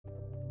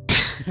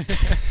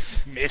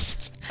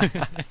Mist.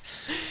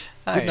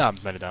 Hi. Guten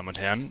Abend, meine Damen und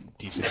Herren.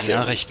 Dies sind die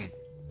Nachrichten.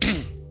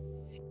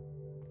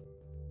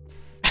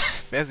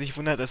 Wer sich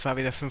wundert, es war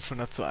wieder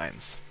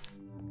 500:1.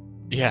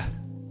 Ja,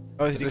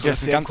 Leute, die das ist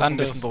jetzt ein ganz gucken,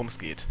 anderes... wissen, worum es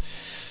geht.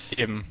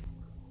 Eben.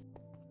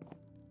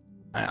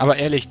 Aber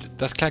ehrlich,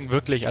 das klang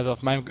wirklich, also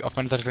auf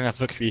meiner Seite klang das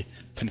wirklich wie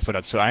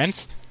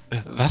 500:1.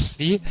 Was?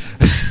 Wie?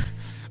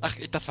 Ach,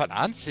 das war ein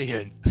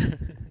Anzählen.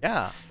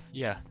 Ja.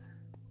 Ja.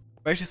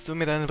 Möchtest du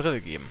mir deine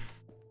Brille geben?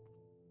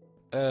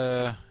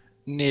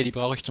 Nee, die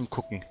brauche ich zum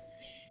Gucken.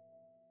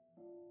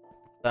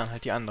 Dann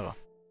halt die andere.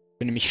 Ich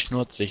bin nämlich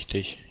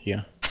schnurzsichtig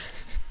hier.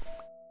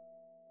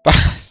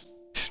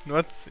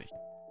 Schnurzig.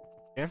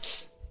 Okay.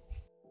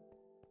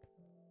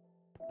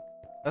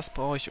 Das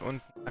brauche ich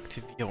und einen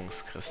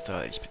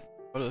Aktivierungskristall. Ich bin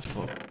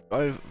wundervoll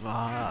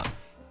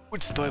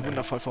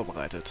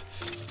vorbereitet.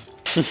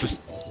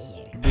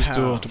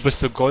 Du bist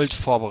so Gold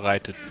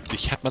vorbereitet.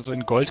 Ich hab mal so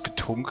in Gold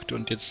getunkt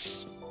und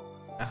jetzt...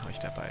 Ja, habe ich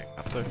dabei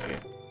gehabt. Okay.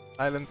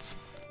 Silence.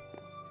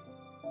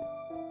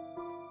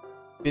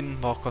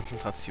 Binden braucht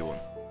Konzentration.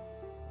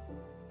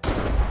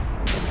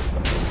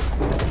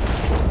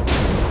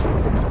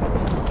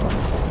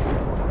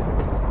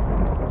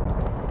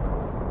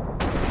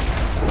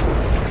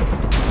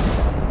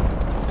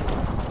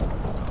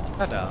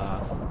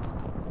 Tada.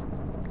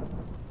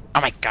 Oh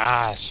mein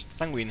gosh!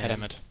 Sanguin Ja,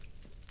 damit.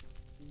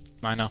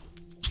 Meiner.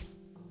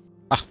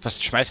 Ach, was?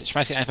 Ich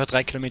schmeiß ihn einfach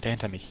 3 Kilometer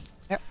hinter mich.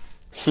 Ja.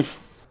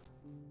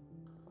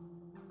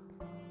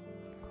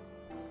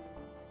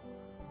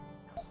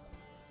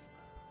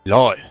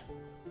 LOL.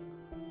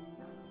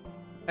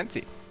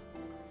 Fancy.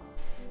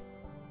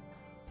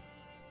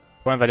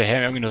 Vor allem, weil der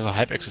Helm irgendwie nur so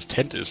halb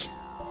existent ist.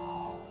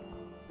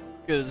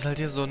 Ja, das ist halt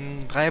hier so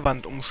ein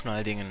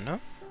Dreiband-Umschnalldingen, ne?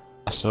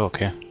 Ach so,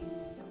 okay.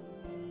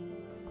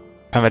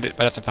 Weil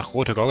das einfach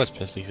rote Goggles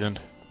plötzlich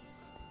sind.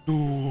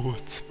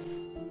 Gut.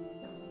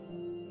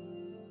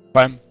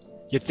 Vor allem,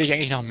 jetzt sehe ich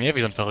eigentlich noch mehr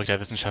wie so ein verrückter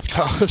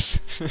Wissenschaftler aus.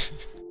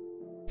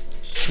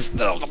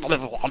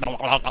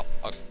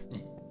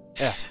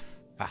 Ja.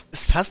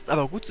 Es passt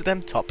aber gut zu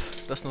deinem Top.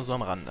 Das nur so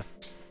am Rande.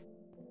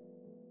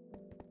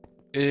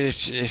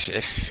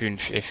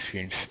 F5,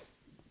 F5.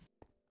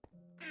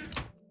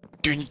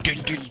 Dünn.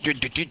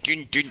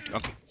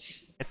 Okay.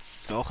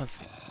 Jetzt wir auch ins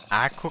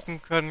A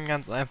gucken können,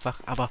 ganz einfach,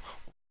 aber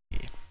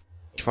okay.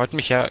 Ich wollte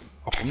mich ja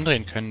auch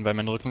umdrehen können, weil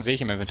meinen Rücken sehe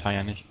ich im Inventar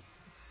ja nicht.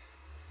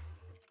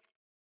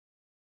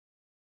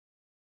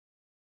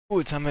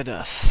 Gut, haben wir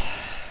das.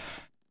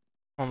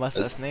 Und was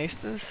als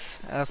nächstes?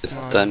 Ist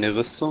Erstmal. deine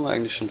Rüstung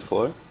eigentlich schon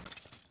voll?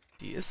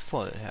 Die ist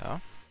voll, ja.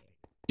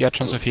 Die hat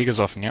schon so viel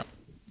gesoffen, ja.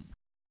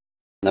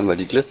 Nein, weil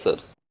die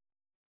glitzert.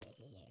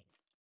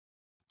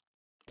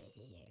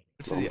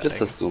 Warum Sie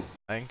glitzerst du?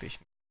 eigentlich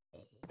nicht.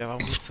 Ja,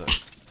 warum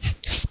glitzert?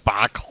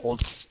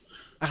 Sparkles.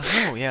 Ach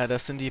so, ja,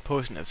 das sind die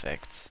Potion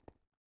Effects.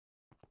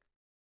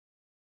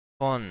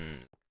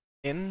 Von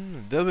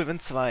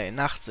Wirbelwind 2,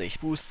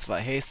 Nachtsicht, Boost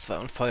 2, Haste 2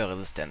 und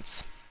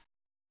Feuerresistenz.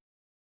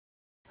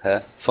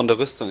 Hä? Von der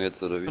Rüstung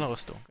jetzt, oder Von wie? der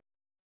Rüstung.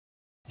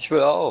 Ich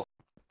will auch.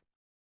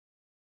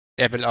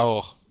 Er will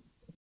auch.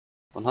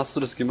 Wann hast du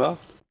das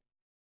gemacht?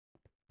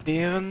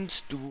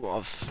 Während du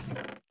auf...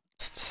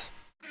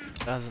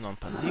 Da sind noch ein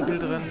paar Siegel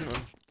drin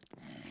und...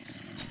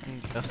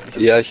 Die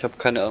restlichen Ja, ich habe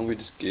keine Ahnung, wie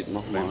das geht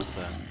nochmal.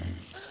 sein.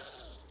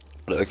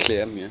 Oder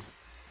erklär mir.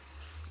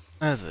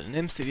 Also, du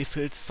nimmst dir die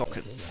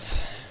Filz-Sockets.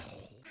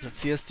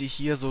 Platzierst die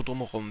hier so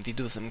drumherum, wie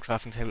du es im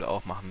Crafting Table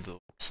auch machen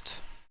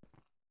würdest.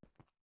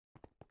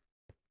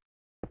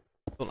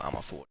 So ein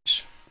armer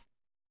Forge.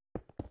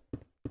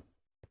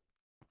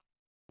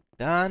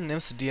 Dann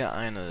nimmst du dir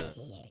eine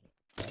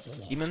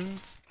Demon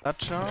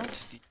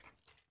Chart, die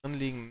drin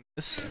liegen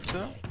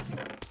müsste.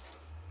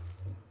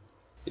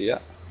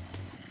 Ja.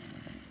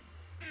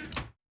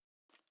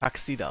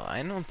 Packst die da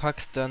rein und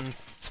packst dann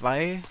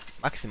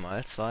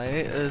maximal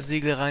zwei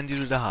Siegel rein, die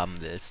du da haben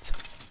willst.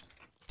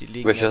 Die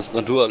liegen Welche hast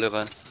denn du alle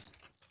rein?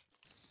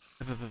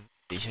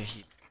 Ich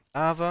hier.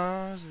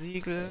 Aber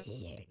Siegel.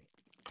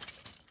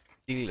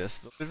 Siegel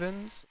des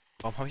Wirbelwinds.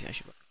 Warum habe ich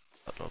eigentlich über...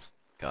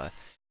 Egal.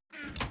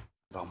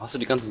 Warum hast du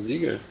die ganzen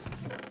Siegel?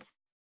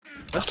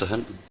 Was? Ach, da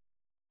hinten.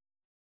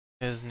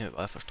 Ja, sind ja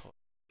überall verstreut.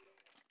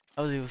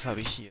 Aber was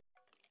habe ich hier?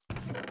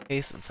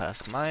 Haste und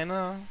Fast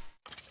Miner.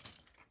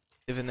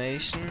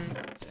 Divination.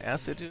 Das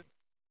erste Sigil.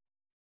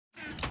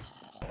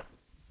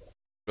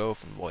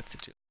 Growth und Void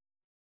Sigil.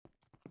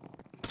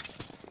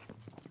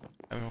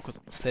 Kann ich mal kurz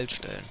auf das Feld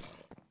stellen.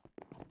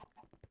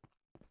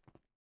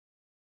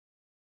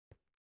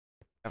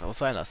 Kann auch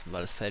sein lassen,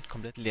 weil das Feld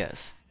komplett leer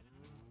ist.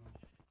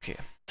 Okay.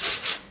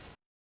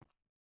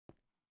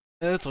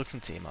 Zurück zum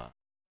Thema.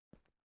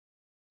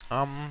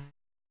 Deine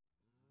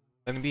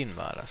Bienen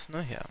war das,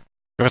 ne? Ja.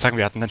 Ich würde sagen,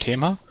 wir hatten ein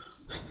Thema.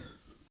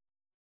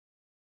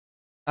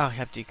 Ach, ich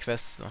habe die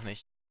Quests noch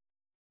nicht.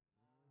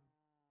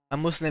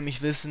 Man muss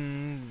nämlich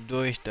wissen,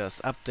 durch das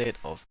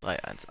Update auf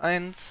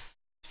 3.1.1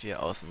 sind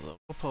wir aus unserer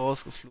Gruppe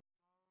rausgeflogen,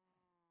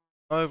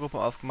 neue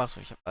Gruppe aufgemacht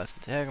und ich habe alles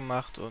hinterher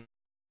gemacht und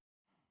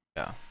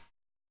ja.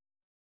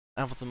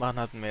 Einfach zu machen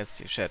hatten wir jetzt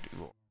die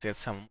Chat-Übung.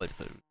 Jetzt haben wir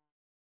Multiple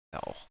Ja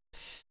auch.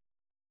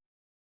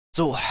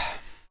 So.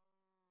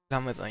 Da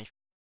haben wir jetzt eigentlich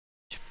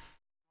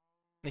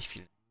nicht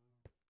viel.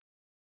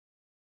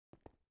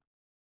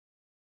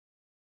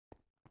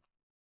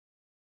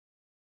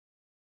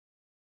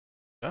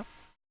 Ja?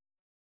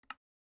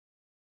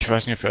 Ich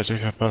weiß nicht, ob wir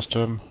alles verpasst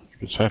haben. Ich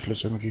bezweifle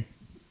es irgendwie.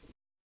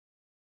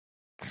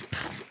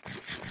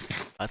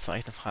 Das war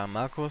eigentlich eine Frage an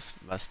Markus,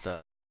 was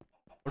da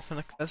für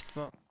eine Quest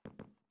war.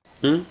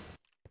 Hm?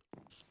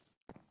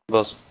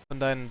 Was? Von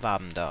deinen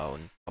Waben da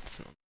und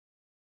Tropfen.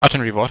 Ach,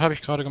 den Reward habe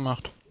ich gerade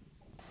gemacht.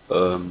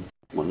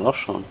 Mal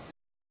nachschauen.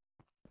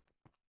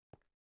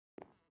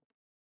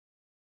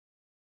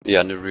 Ja,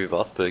 eine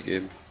Reward Bag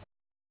eben.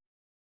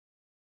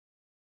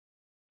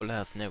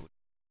 Herzen, ja gut.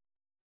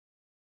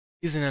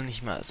 Die sind ja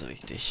nicht mal so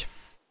wichtig.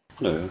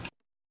 Nö.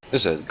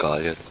 Ist ja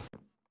egal jetzt.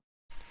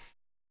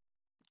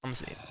 Am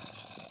See.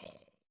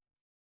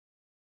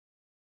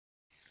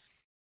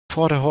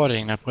 Vor der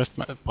Hoarding, da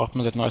braucht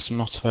man seit neuestem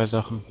noch 2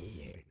 Sachen.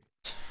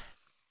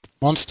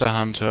 Monster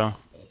Hunter.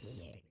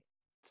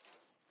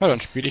 Ja,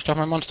 dann spiele ich doch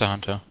mal Monster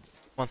Hunter.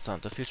 Monster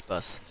Hunter, viel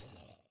Spaß.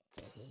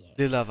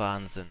 Lila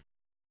Wahnsinn.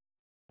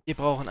 Wir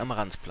brauchen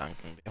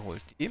Amaranthplanken. Wer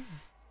holt die?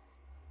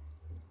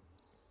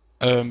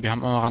 Wir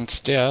haben Amaranth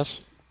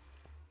Stairs.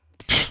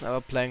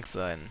 Aber Planks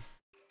sein.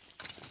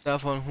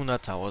 Davon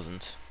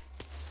 100.000.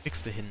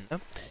 Kriegst du hin,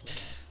 ne?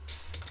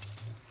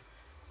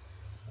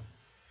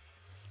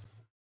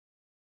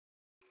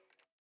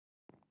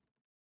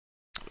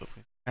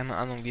 Keine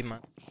Ahnung, wie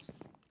man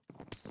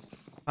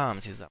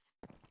farmt hier sagt.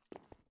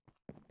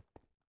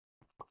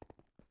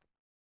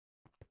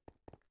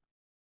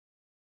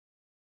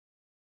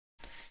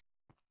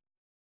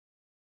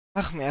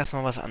 Machen wir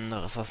erstmal was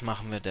anderes. Was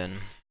machen wir denn?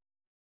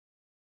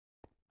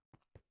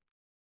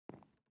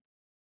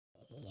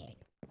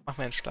 Machen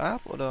wir einen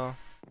Stab oder?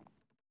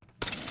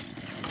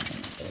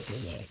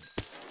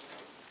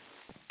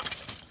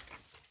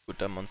 Gut,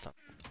 dann Monster.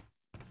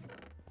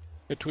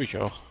 Ja, tue ich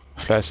auch.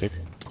 Fleißig.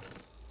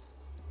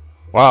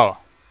 Wow.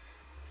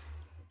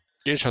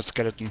 Skillshot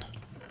Skeleton.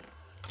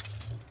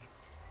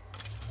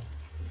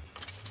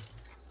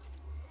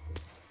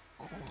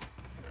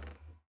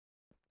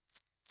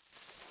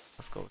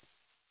 Let's go.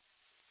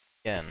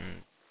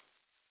 Gern.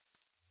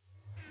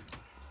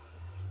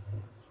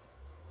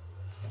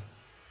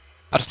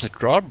 Ah, das ist eine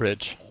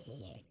Drawbridge.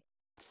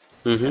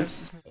 Ja, Mhm. das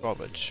ist eine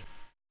Drawbridge.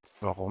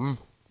 Warum?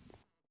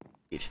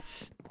 Geht.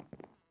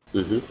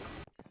 Mhm.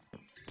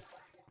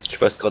 Ich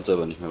weiß gerade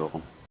selber nicht mehr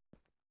warum.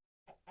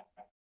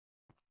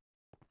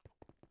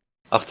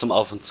 Ach, zum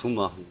Auf und Zu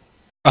machen.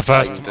 Ach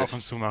was, Eigentlich. zum Auf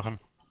und Zu machen.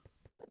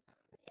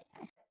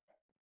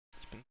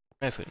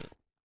 Mehr für den.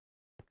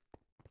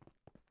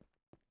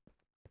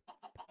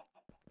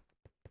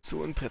 Zu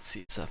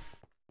unpräzise.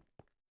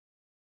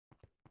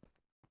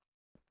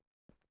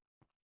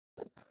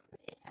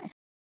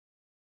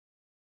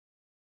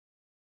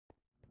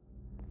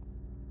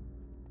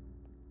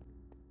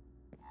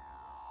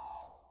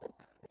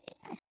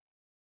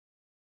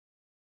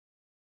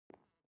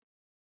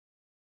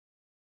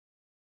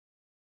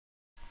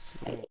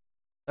 So.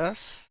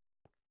 Das.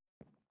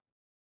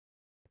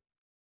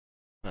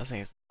 Was ist denn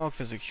jetzt? Org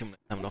für Securement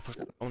haben wir noch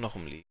bestimmt auch noch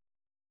rumliegen.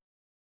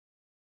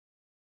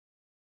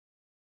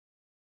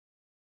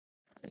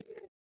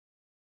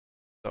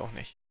 Auch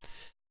nicht.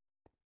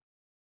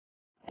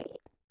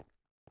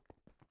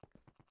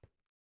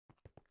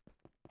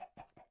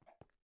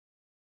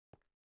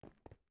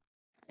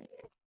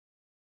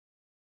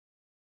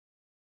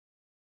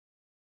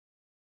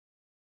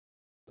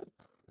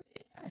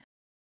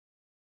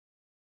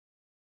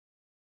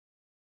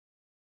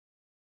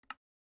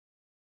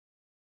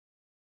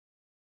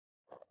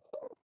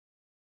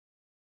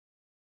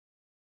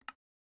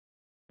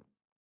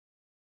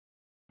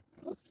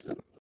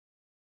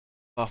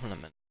 Brauchen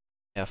wir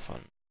mehr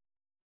von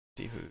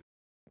die Höhe.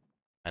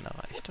 Einer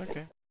reicht,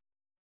 okay.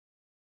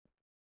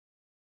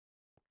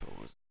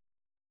 Dose.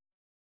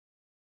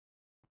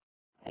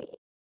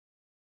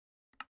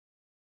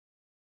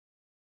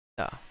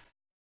 Ja.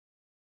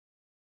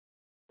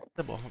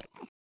 Da brauchen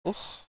wir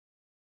auch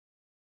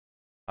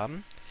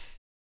haben.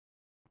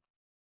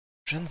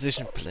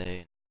 Transition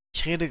Plane.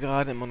 Ich rede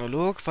gerade im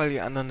Monolog, weil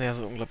ihr anderen ja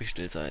so unglaublich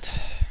still seid.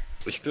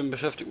 Ich bin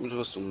beschäftigt mit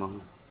Rüstung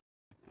machen.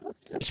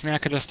 Ich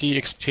merke, dass die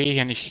XP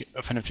hier nicht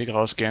vernünftig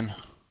rausgehen.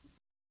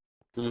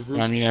 Mhm.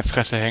 Sondern mir in der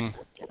Fresse hängen.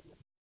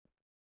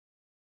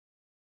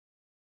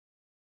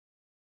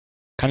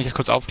 Kann ich das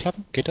kurz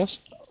aufklappen? Geht das?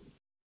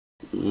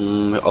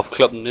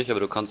 Aufklappen nicht, aber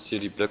du kannst hier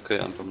die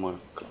Blöcke einfach mal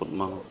kaputt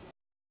machen.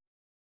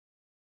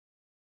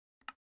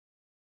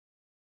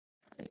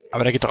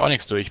 Aber da geht doch auch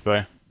nichts durch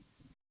bei.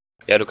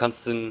 Ja, du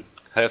kannst den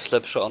Half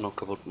Slab schon auch noch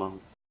kaputt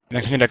machen.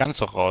 Dann kann ich da ganz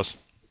doch raus.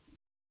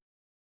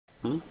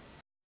 Hm?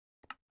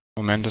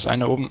 Moment, das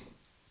eine oben.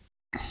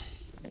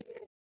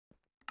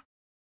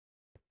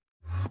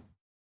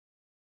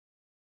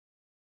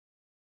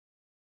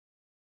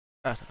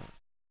 Ah,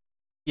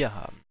 hier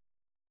haben.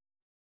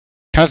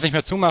 Kann es nicht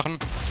mehr zumachen?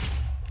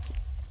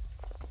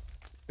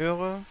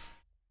 Höre.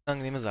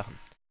 Angenehme Sachen.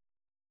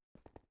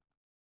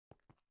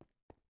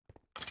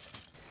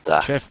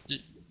 Da.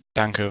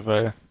 Danke,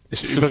 weil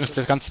übrigens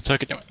das ganze Zeug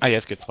geht... Ah,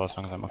 jetzt geht's raus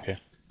langsam, okay.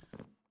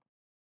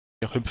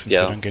 Auch hüpfen,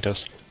 Ja. dann geht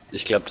das.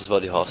 Ich glaube, das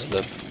war die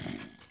Half-Slap.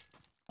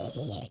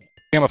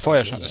 Ging aber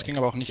vorher schon, es ging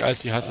aber auch nicht,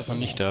 als die Halse von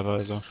nicht da war,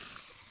 also.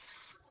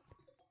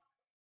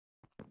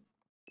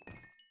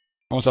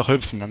 Man muss auch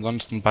hüpfen,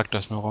 ansonsten buggt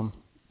das nur rum.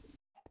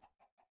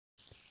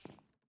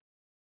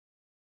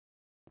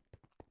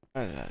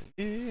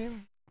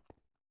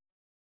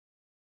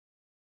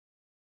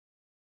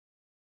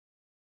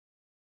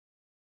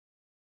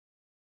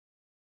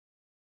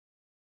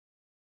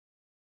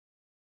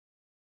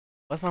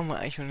 Was machen wir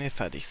eigentlich, wenn wir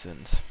fertig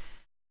sind?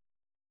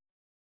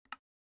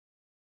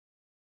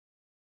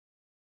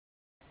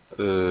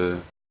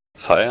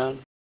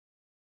 Feiern?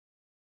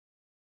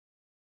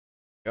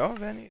 Ja,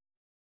 wäre nicht.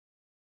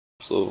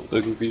 So,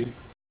 irgendwie.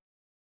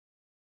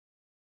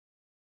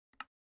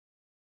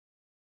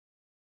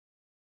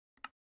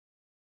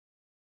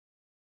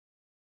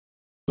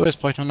 So, jetzt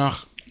brauche ich nur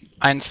noch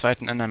einen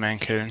zweiten Enderman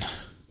killen. Das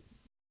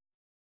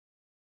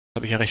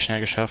habe ich ja recht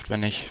schnell geschafft,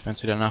 wenn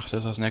es wieder Nacht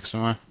ist, das nächste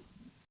Mal.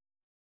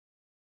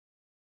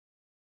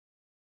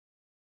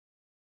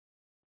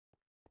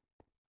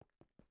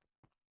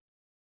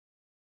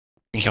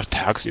 Ich auch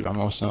tagsüber,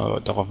 man muss nur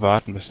darauf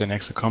warten, bis der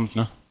nächste kommt,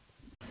 ne?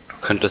 Du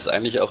könntest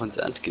eigentlich auch ins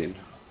End gehen.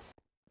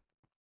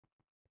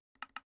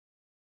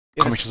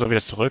 Ja, Komme ich das so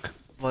wieder zurück?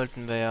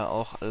 wollten wir ja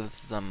auch alle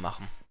zusammen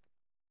machen.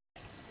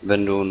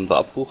 Wenn du ein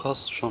Warpbuch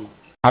hast, schon.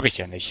 Habe ich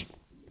ja nicht.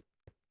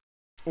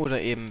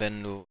 Oder eben,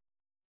 wenn du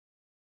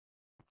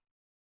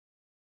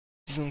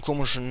diesen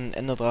komischen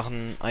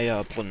Enderdrachen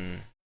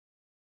Eierbrunnen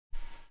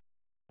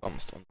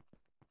kommst. Und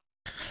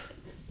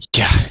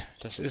Ja,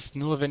 das ist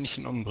nur, wenn ich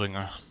ihn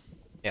umbringe.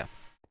 Ja.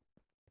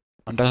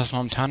 Und das ist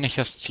momentan nicht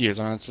das Ziel,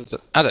 sondern es ist...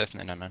 Ah, da ist ein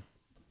Enderman.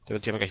 Der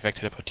wird sich aber gleich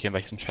wegteleportieren,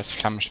 weil ich so ein scheiß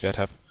Flammenschwert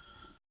habe.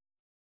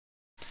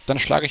 Dann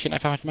schlage ich ihn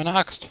einfach mit meiner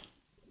Axt.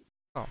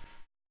 Oh.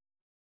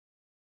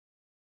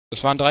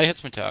 Das waren 3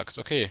 Hits mit der Axt.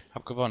 Okay,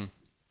 hab gewonnen.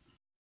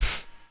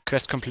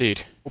 Quest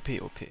complete. OP,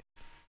 OP.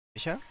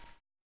 Sicher?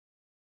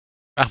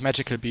 Ach,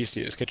 Magical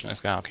Beastie, es geht schon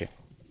erst gar, okay.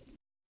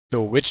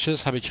 So,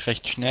 Witches habe ich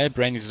recht schnell,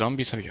 Brainy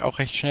Zombies habe ich auch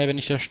recht schnell, wenn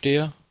ich da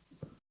stehe.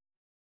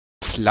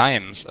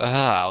 Slimes,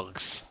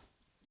 Args.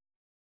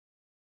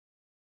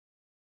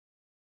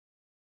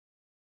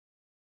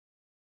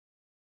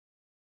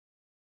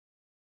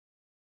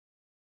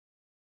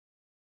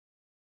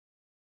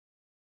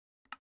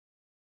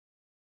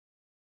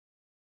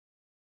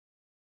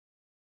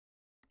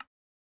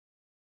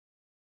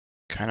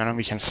 Keine Ahnung,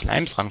 wie ich an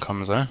Slimes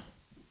rankommen soll.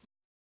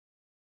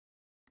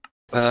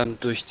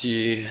 Durch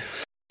die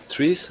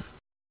Trees?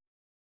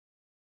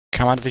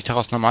 Kann man sich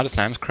daraus normale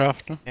Slimes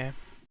craften? Ja.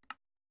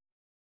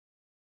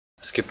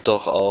 Es gibt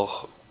doch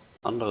auch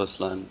andere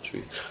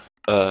Slime-Tree.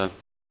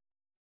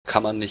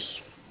 Kann man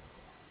nicht...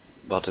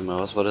 Warte mal,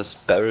 was war das?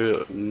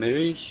 Barrel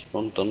Milch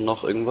und dann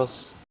noch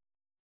irgendwas?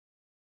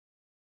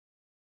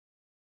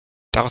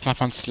 Daraus macht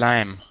man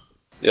Slime.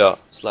 Ja,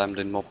 Slime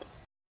den Mob.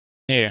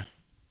 Nee.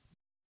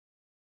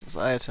 Das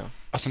alte.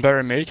 Aus dem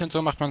Barrel Milch und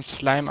so macht man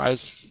Slime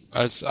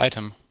als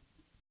Item.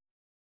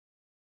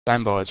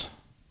 Slimeballs.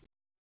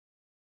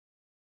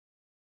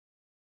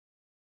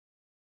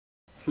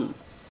 Hm.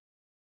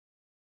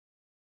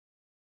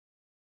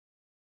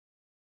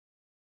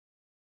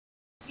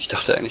 Ich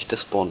dachte eigentlich, der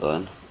spawnt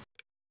ein.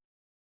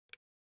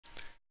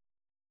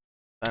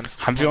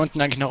 Haben wir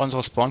unten eigentlich noch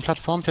unsere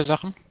Spawn-Plattform für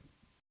Sachen?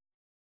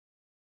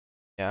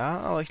 Ja,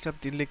 aber ich glaube,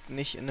 die liegt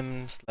nicht in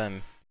einem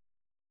Slime.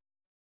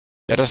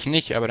 Ja, das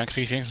nicht, aber dann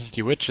kriege ich wenigstens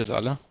die Witches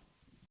alle.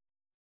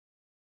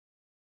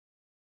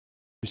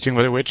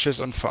 Beziehungsweise Witches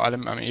und vor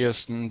allem am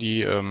ehesten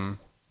die,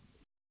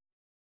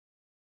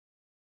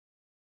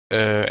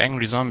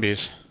 Angry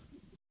Zombies.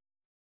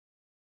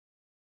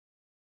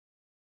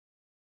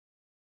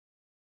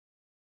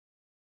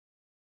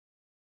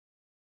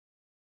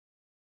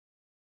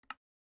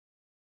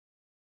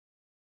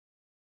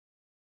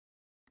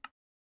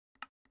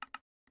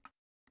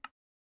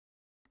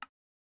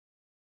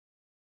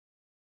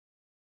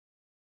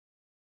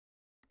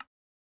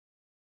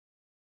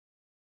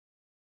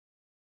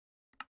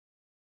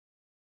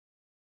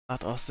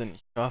 Macht auch Sinn.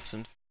 Ich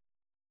crafte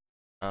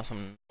so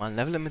ein normalen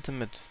Level Mitte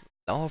mit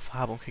blauer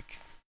Farbe und krieg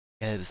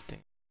gelbes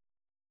Ding.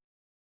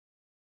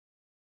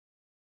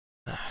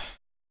 Was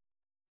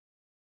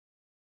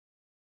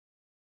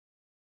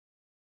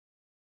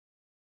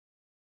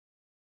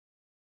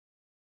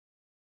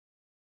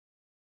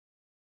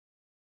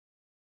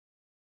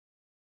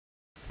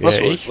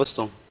Wer wohl? ich?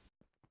 Rüstung.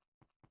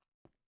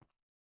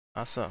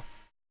 Achso.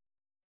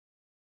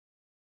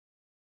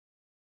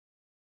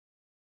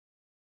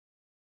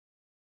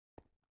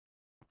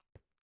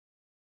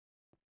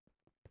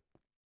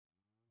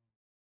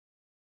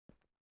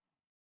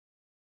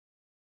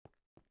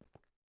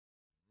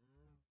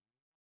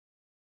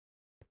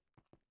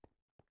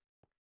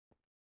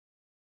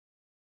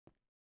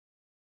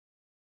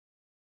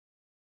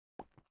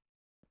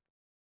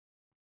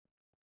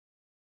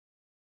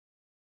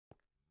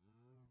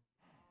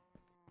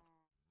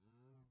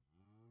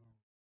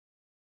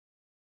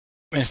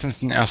 Wenigstens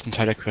den ersten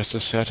Teil der Quest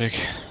ist fertig.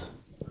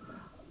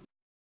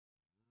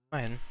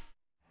 Nein.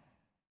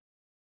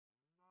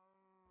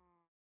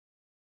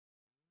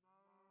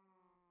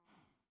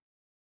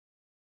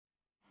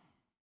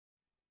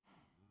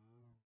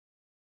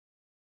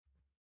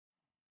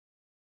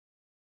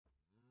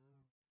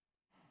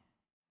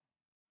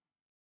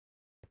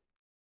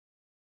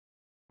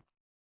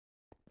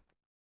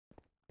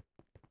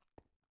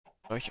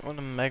 Habe ich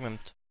ohne Magnum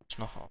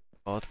noch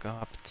aufgebaut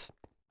gehabt.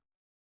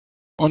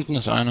 Unten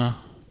ist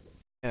einer.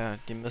 Ja,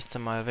 die müsste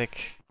mal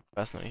weg. Ich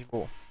weiß noch nicht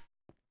wo.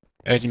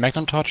 Die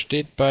Magnum Torch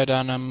steht bei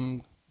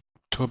deinem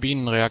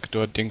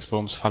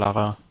Turbinenreaktor-Dingsbums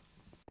Fallara.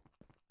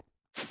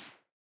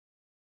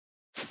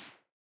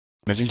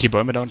 Sind die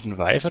Bäume da unten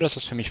weiß oder ist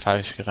das für mich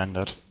falsch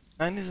gerendert?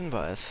 Nein, die sind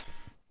weiß.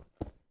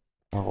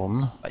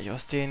 Warum? Weil ich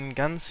aus denen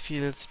ganz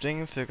viel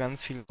String für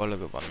ganz viel Wolle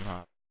gewonnen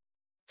habe.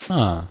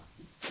 Ah.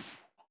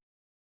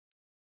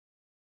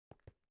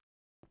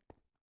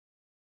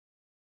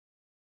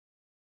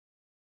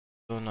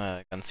 So,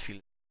 naja, ganz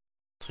viel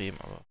getrieben,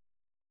 aber.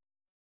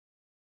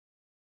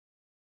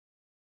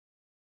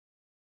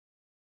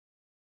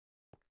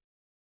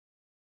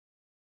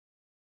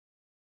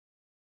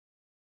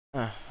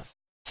 Ah, was?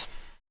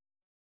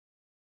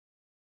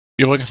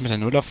 Übrigens mit der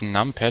 0 auf dem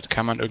Numpad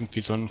kann man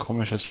irgendwie so ein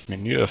komisches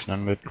Menü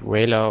öffnen mit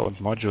Whaler und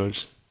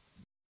Modules.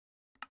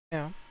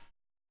 Ja.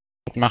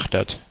 Was macht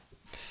das?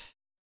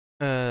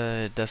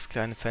 Das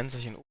kleine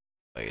Fensterchen oben,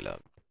 Wähler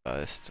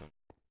heißt.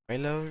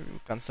 Wähler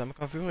kannst du damit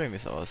konfigurieren, wie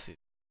es aussieht.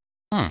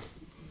 Hm.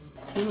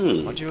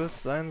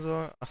 Modules sein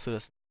soll. Achso,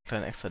 das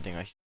kleine extra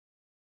Dinger.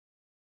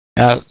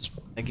 Ja, das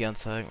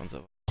Energieanzeigen und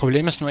so.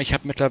 Problem ist nur, ich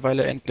habe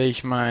mittlerweile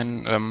endlich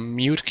mein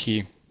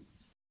Mute-Key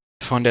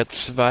von der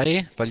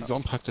 2, weil die so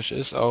unpraktisch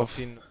ist, auf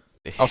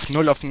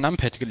 0 auf dem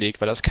Numpad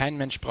gelegt, weil das kein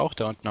Mensch braucht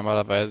da unten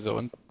normalerweise.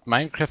 Und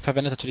Minecraft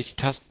verwendet natürlich die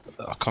Tasten.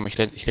 Ach komm, ich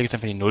lege jetzt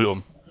einfach die 0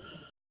 um.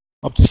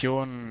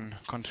 Optionen,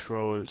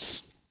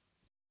 Controls.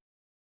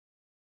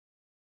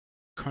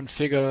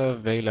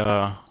 Configure,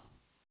 Wähler.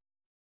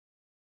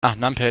 Ach,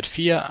 Numpad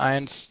 4,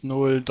 1,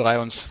 0, 3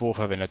 und 2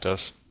 verwendet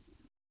das.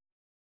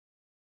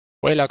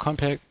 Wähler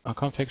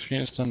Config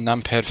Screen ist dann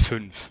Numpad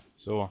 5.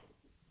 So.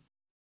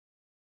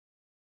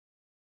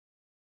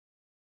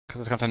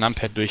 Kannst das ganze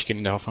Numpad durchgehen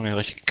in der Hoffnung, den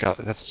richtigen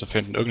Satz zu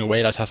finden. Irgendeine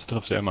Wähler-Taste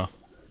triffst du immer.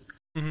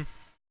 Mhm.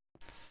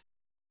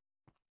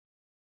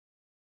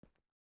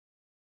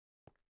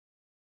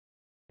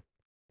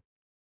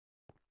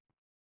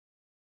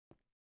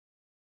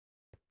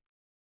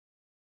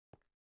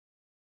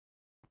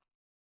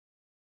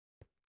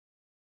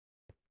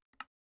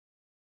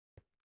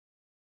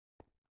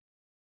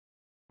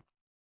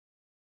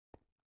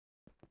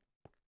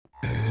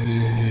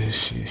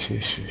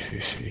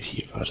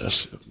 Hier war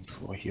das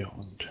irgendwo hier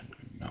unten.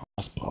 Genau.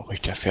 Was brauche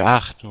ich dafür?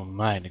 Ach du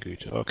meine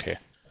Güte, okay.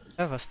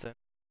 Ja, was denn?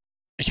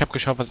 Ich habe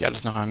geschaut, was ich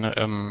alles noch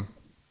an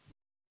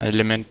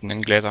Elementen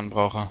in Gläsern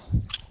brauche.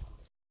 Um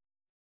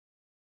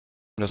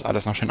das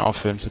alles noch schön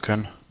auffüllen zu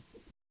können.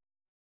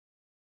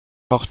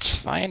 Ich brauche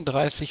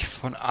 32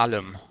 von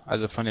allem,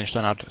 also von den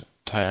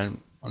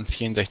Standardteilen und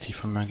 64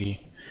 von Magie.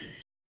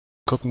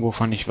 Gucken,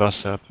 wovon ich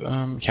was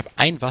habe. Ich habe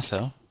ein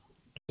Wasser.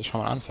 Das ist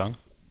schon mal ein Anfang.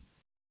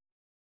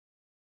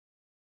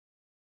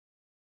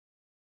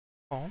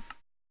 Oh.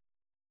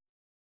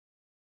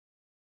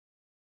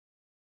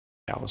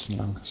 Ja, außen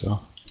lang, so.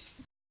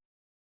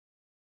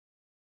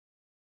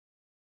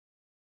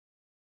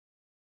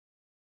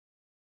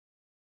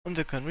 Und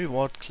wir können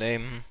Reward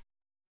claimen.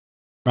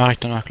 Mache ich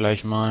danach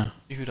gleich mal.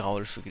 Die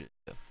hydraulische Gilde.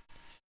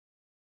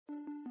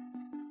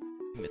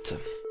 Mitte.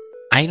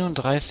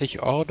 31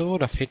 Ordo,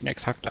 da fehlt mir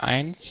exakt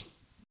 1.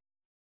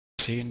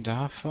 10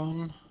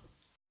 davon.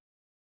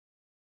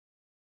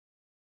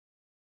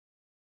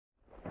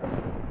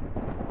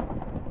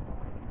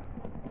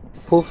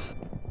 Puff.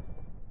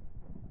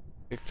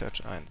 Big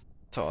Touch 1.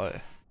 Toll.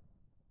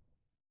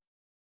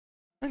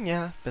 Nun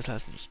ja, besser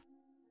als nicht.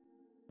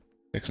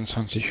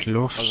 26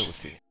 Luft. Also gut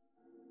viel.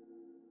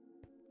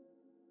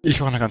 Ich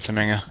brauche eine ganze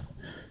Menge.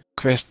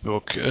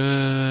 Questbook,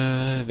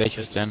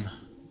 welches denn?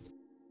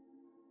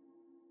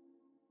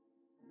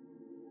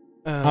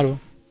 Hallo.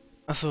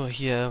 Achso,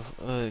 hier,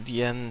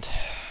 The End.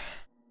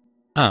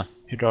 Ah,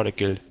 Hydraulic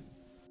Guild.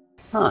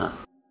 Ah.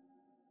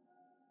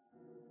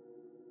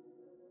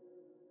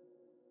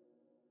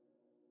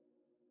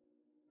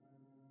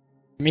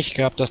 Mich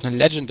gab das eine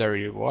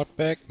Legendary Reward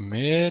Bag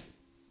mit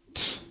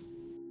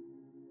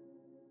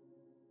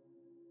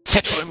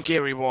ZOMG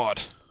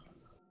Reward.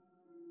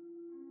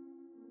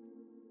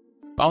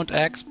 Bound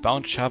Axe,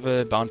 Bound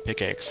Shovel, Bound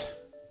Pickaxe.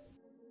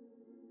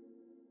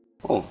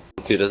 Oh,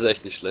 okay, das ist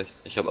echt nicht schlecht.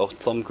 Ich habe auch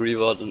Zom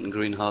Reward und einen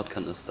Green Heart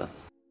Kanister.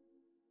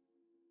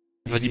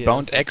 Also die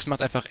Bound Axe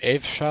macht einfach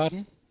 11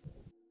 Schaden.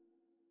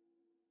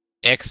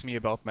 Axe me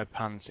about my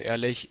puns,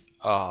 ehrlich.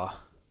 Ah.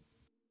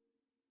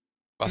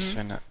 Was für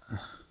eine...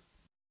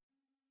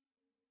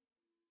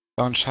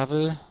 Bound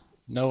Shovel?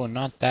 No,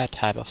 not that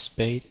type of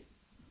spade.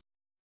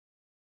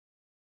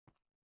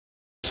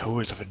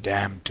 Souls of a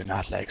damned do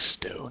not like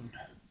stone.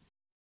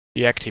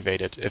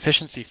 Deactivated.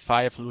 Efficiency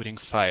 5, Looting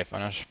 5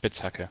 an der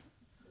Spitzhacke.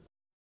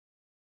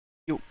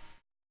 Jo.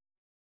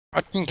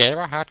 Und ein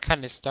gelber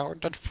Hartkanister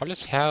und ein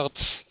volles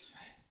Herz.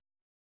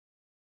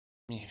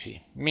 Mi,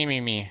 mi,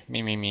 mi,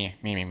 mi, mi, mi, mi,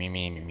 mi, mi,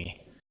 mi, mi,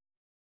 mi.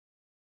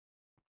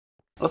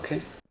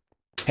 Okay.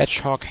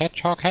 Hedgehog,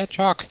 Hedgehog,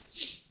 Hedgehog.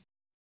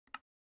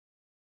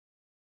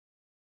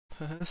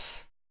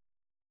 Was?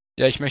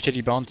 Ja, ich möchte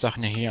die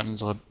Bounce-Sachen hier in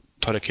unsere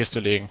tolle Kiste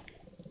legen.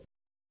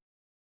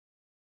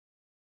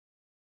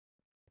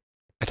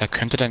 Alter,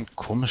 könnte dein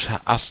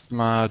komischer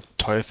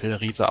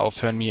Asthma-Teufel-Riese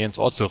aufhören, mir ins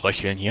Ohr zu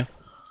röcheln hier?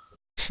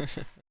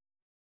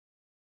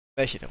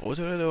 Welche, der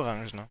rote oder der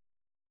orangene?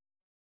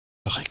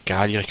 Doch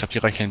egal, ich glaube, die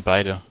röcheln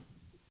beide.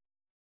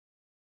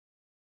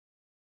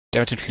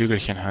 Der mit den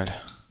Flügelchen halt.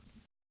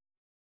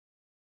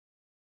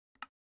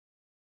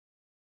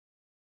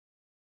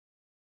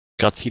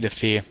 Grazile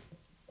Fee.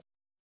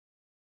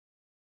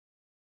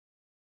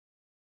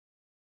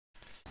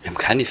 Wir haben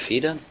keine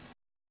Federn?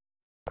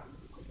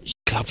 Ich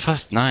glaube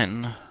fast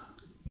nein.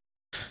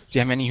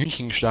 Wir haben ja nie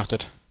Hühnchen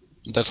geschlachtet.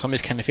 Und da haben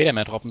jetzt keine Feder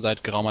mehr droppen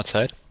seit geraumer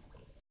Zeit.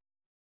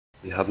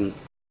 Wir haben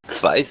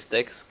 2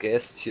 Stacks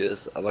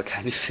Gastiers, aber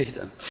keine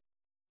Federn.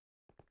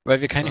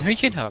 Weil wir keine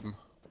Hühnchen haben.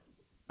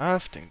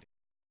 Crafting.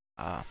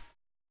 Ah.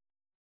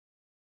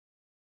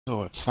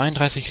 So,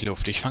 32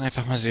 Luft. Ich fange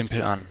einfach mal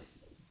simpel an.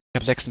 Ich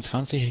habe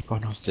 26, ich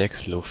brauche noch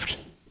 6 Luft.